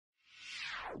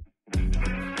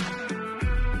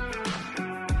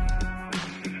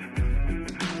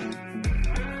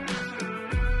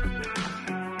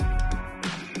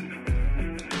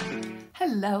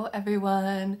Hello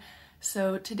everyone.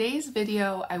 So today's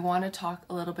video, I want to talk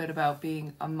a little bit about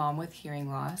being a mom with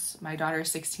hearing loss. My daughter is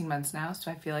 16 months now,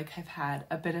 so I feel like I've had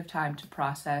a bit of time to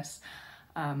process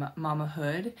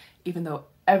mamahood, even though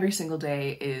every single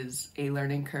day is a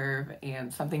learning curve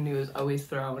and something new is always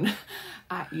thrown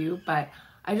at you. But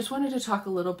I just wanted to talk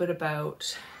a little bit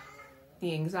about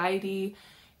the anxiety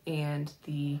and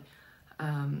the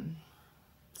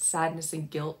sadness and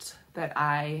guilt that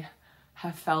I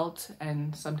have felt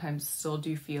and sometimes still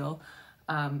do feel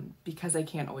because I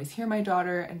can't always hear my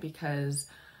daughter and because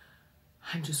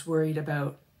I'm just worried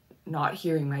about not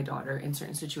hearing my daughter in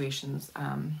certain situations.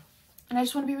 And I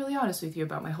just want to be really honest with you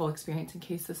about my whole experience in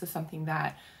case this is something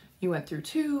that you went through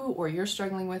too or you're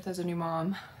struggling with as a new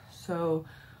mom. So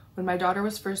when my daughter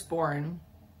was first born,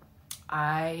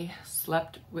 I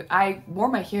wore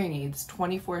my hearing aids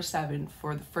 24/7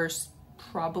 for the first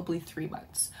probably 3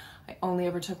 months. I only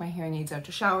ever took my hearing aids out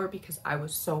to shower because I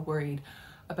was so worried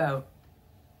about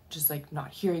just like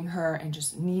not hearing her and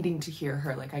just needing to hear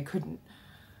her. Like I couldn't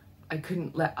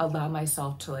allow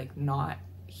myself to like not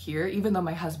hear, even though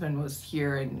my husband was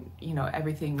here and you know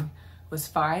everything was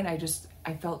fine.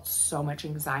 I felt so much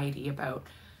anxiety about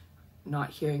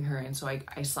not hearing her, and so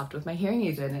I slept with my hearing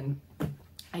aids in and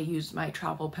I used my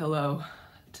travel pillow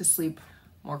to sleep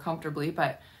more comfortably,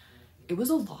 but it was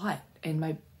a lot, and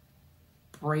my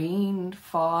brain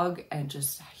fog and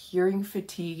just hearing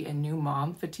fatigue and new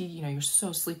mom fatigue, you know, you're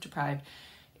so sleep deprived.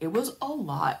 It was a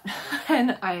lot.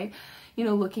 And you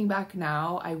know, looking back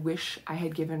now, I wish I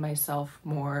had given myself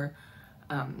more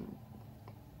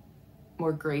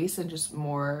grace and just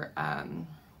more, I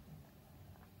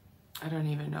don't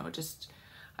even know,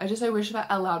 I wish I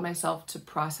allowed myself to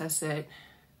process it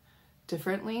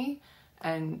differently.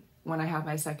 And when I have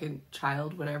my second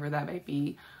child, whatever that might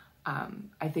be,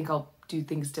 I think I'll do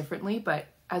things differently. But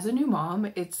as a new mom,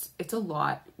 it's a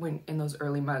lot when in those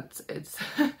early months. It's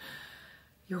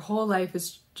your whole life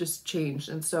is just changed.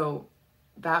 And so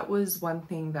that was one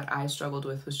thing that I struggled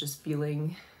with, was just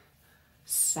feeling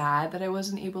sad that I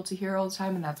wasn't able to hear all the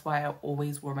time. And that's why I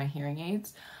always wore my hearing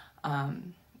aids.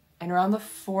 And around the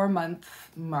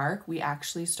 4-month mark, we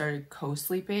actually started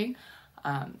co-sleeping.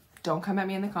 Don't come at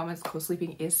me in the comments.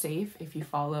 Co-sleeping is safe if you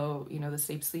follow, you know, the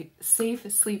Safe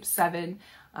Sleep 7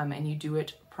 and you do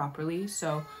it properly.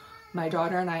 So my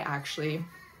daughter and I actually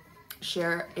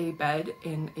share a bed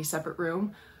in a separate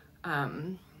room.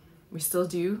 We still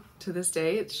do to this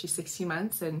day. She's 16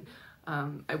 months and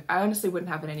I honestly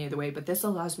wouldn't have it any other way, but this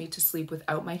allows me to sleep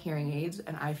without my hearing aids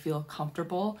and I feel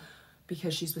comfortable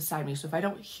because she's beside me. So if I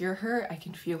don't hear her, I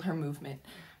can feel her movement.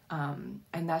 And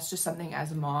that's just something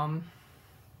as a mom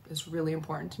is really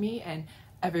important to me, and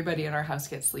everybody in our house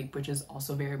gets sleep, which is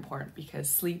also very important because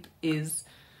sleep is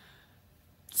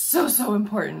so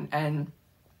important, and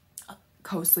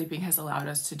co-sleeping has allowed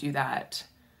us to do that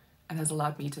and has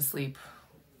allowed me to sleep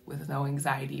with no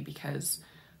anxiety because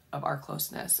of our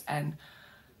closeness. And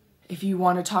if you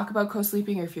want to talk about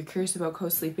co-sleeping, or if you're curious about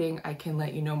co-sleeping, I can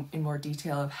let you know in more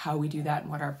detail of how we do that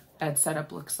and what our bed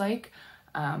setup looks like.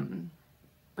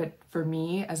 But for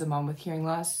me as a mom with hearing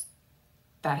loss,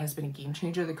 that has been a game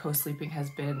changer. The co-sleeping has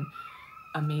been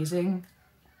amazing.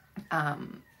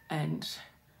 And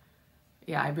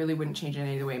yeah, I really wouldn't change it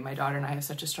any other way. My daughter and I have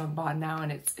such a strong bond now,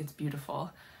 and it's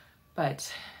beautiful,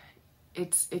 but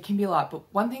it can be a lot.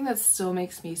 But one thing that still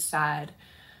makes me sad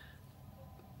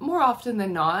more often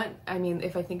than not, I mean,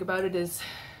 if I think about it, is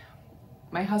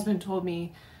my husband told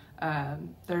me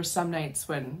there's some nights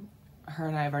when her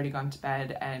and I have already gone to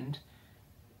bed and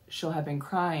she'll have been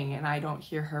crying and I don't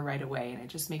hear her right away, and it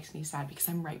just makes me sad because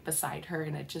I'm right beside her,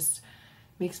 and it just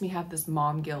makes me have this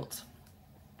mom guilt.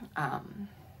 And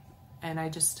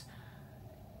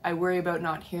I worry about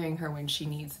not hearing her when she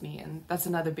needs me, and that's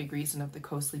another big reason of the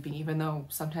co-sleeping. Even though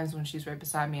sometimes when she's right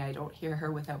beside me I don't hear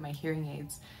her without my hearing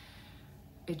aids,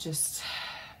 it's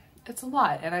a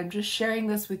lot. And I'm just sharing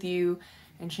this with you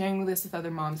and sharing this with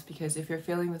other moms because if you're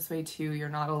feeling this way too, you're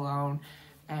not alone.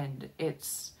 And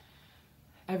it's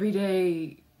every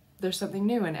day there's something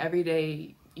new, and every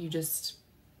day you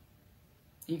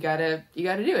gotta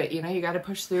do it, you know, you gotta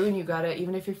push through, and you gotta,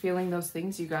 even if you're feeling those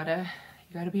things, you gotta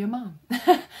be a mom.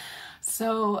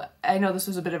 So I know this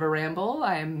was a bit of a ramble.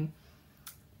 I'm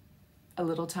a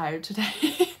little tired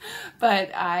today,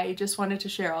 but I just wanted to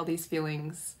share all these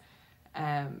feelings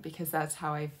because that's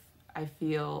how I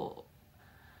feel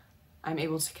I'm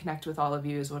able to connect with all of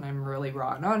you, is when I'm really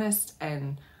raw and honest.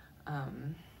 And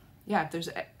yeah, if there's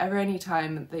ever any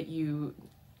time that you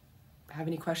have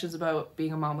any questions about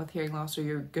being a mom with hearing loss, or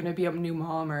you're gonna be a new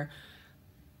mom, or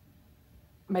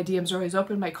my DMs are always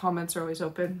open, my comments are always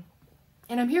open,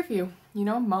 and I'm here for you. You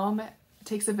know, mom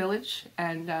takes a village,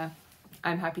 and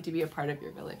I'm happy to be a part of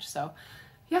your village. So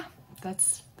yeah,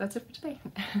 that's it for today.